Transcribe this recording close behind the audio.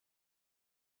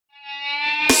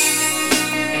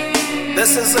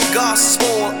This is a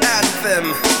gospel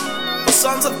anthem for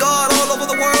sons of God all over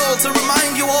the world, to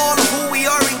remind you all of who we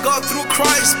are in God through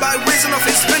Christ by reason of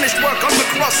His finished work on the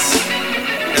cross.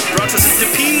 It brought us into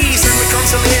peace and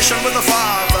reconciliation with the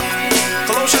Father.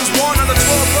 Colossians 1 and the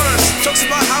 12th verse talks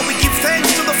about how we give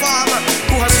thanks to the Father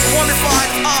who has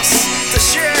qualified us to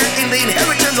share in the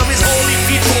inheritance of His holy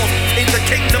people in the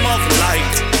kingdom of light.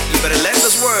 You better lend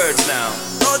us words now.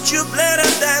 Lord, you bled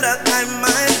and died that I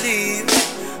might live.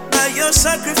 By your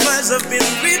sacrifice I've been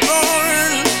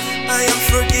reborn. I am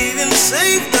forgiven,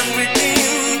 saved and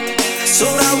redeemed. So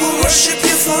I will worship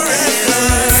you forever.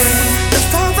 The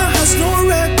Father has no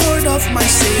record of my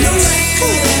sins. No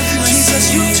record of my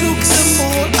Jesus, you took them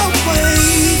all away.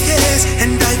 Yes,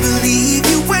 and I believe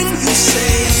you when you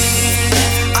say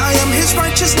I am His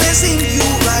righteousness in you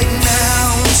right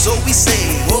now. So we say,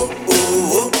 oh, oh,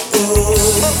 oh, oh,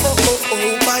 oh, oh, oh,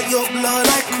 oh. By your blood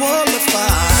I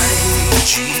qualify,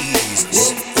 Jesus. Oh,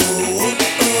 oh,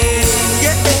 oh.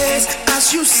 Yes,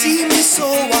 as you see me, so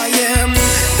I am.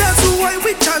 That's why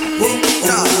we turn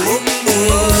die.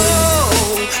 Oh,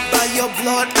 by your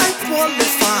blood I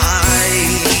qualify.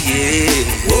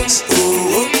 Yes. Oh,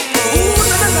 oh, oh,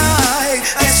 la, la, la.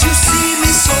 As you see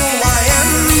me, so I am.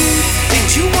 And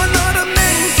you are not a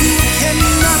man, you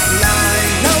cannot lie.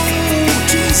 No,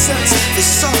 Jesus, the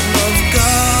Son of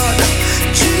God.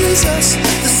 Jesus,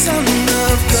 the Son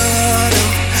of God.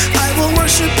 I will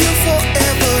worship you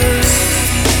forever.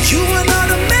 You are not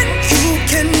a man, you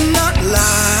cannot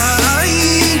lie.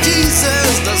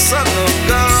 Jesus, the Son of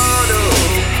God. Oh,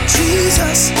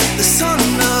 Jesus, the Son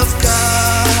of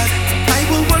God. I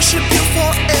will worship you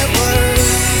forever.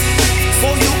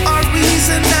 For you are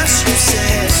reason, as you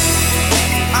said.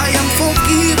 I am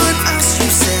forgiven, as you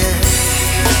said.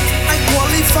 I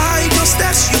qualify just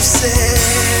as you said.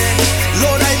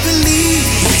 Lord, I believe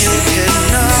you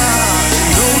cannot.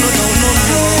 No, no, no, no,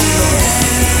 no, no.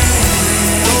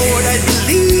 Lord, I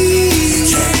believe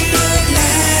you cannot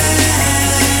lie.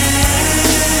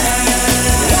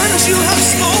 Once you have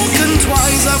spoken,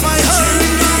 twice have I heard.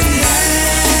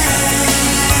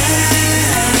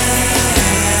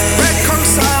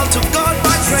 Reconciled to God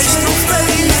by grace through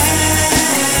faith.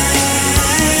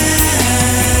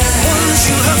 Once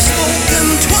you have spoken,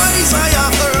 twice I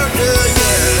have heard.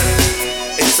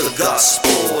 It's the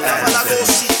gospel.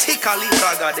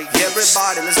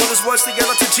 Everybody, let's do these words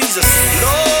together to Jesus.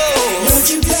 Lord,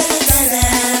 you bled and died that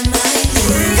I might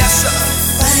live. Yes, sir.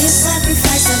 By your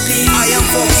sacrifice I've been I am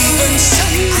forgiven,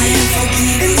 saved. I am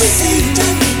forgiven, saved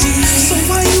and redeemed. So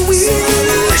why you will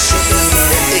worship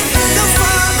the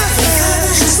Father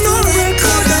has no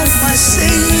record of my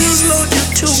sins. Lord, you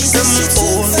took them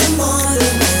all.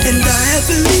 And I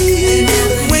believe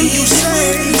when you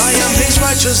say I am His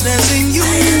righteousness in you.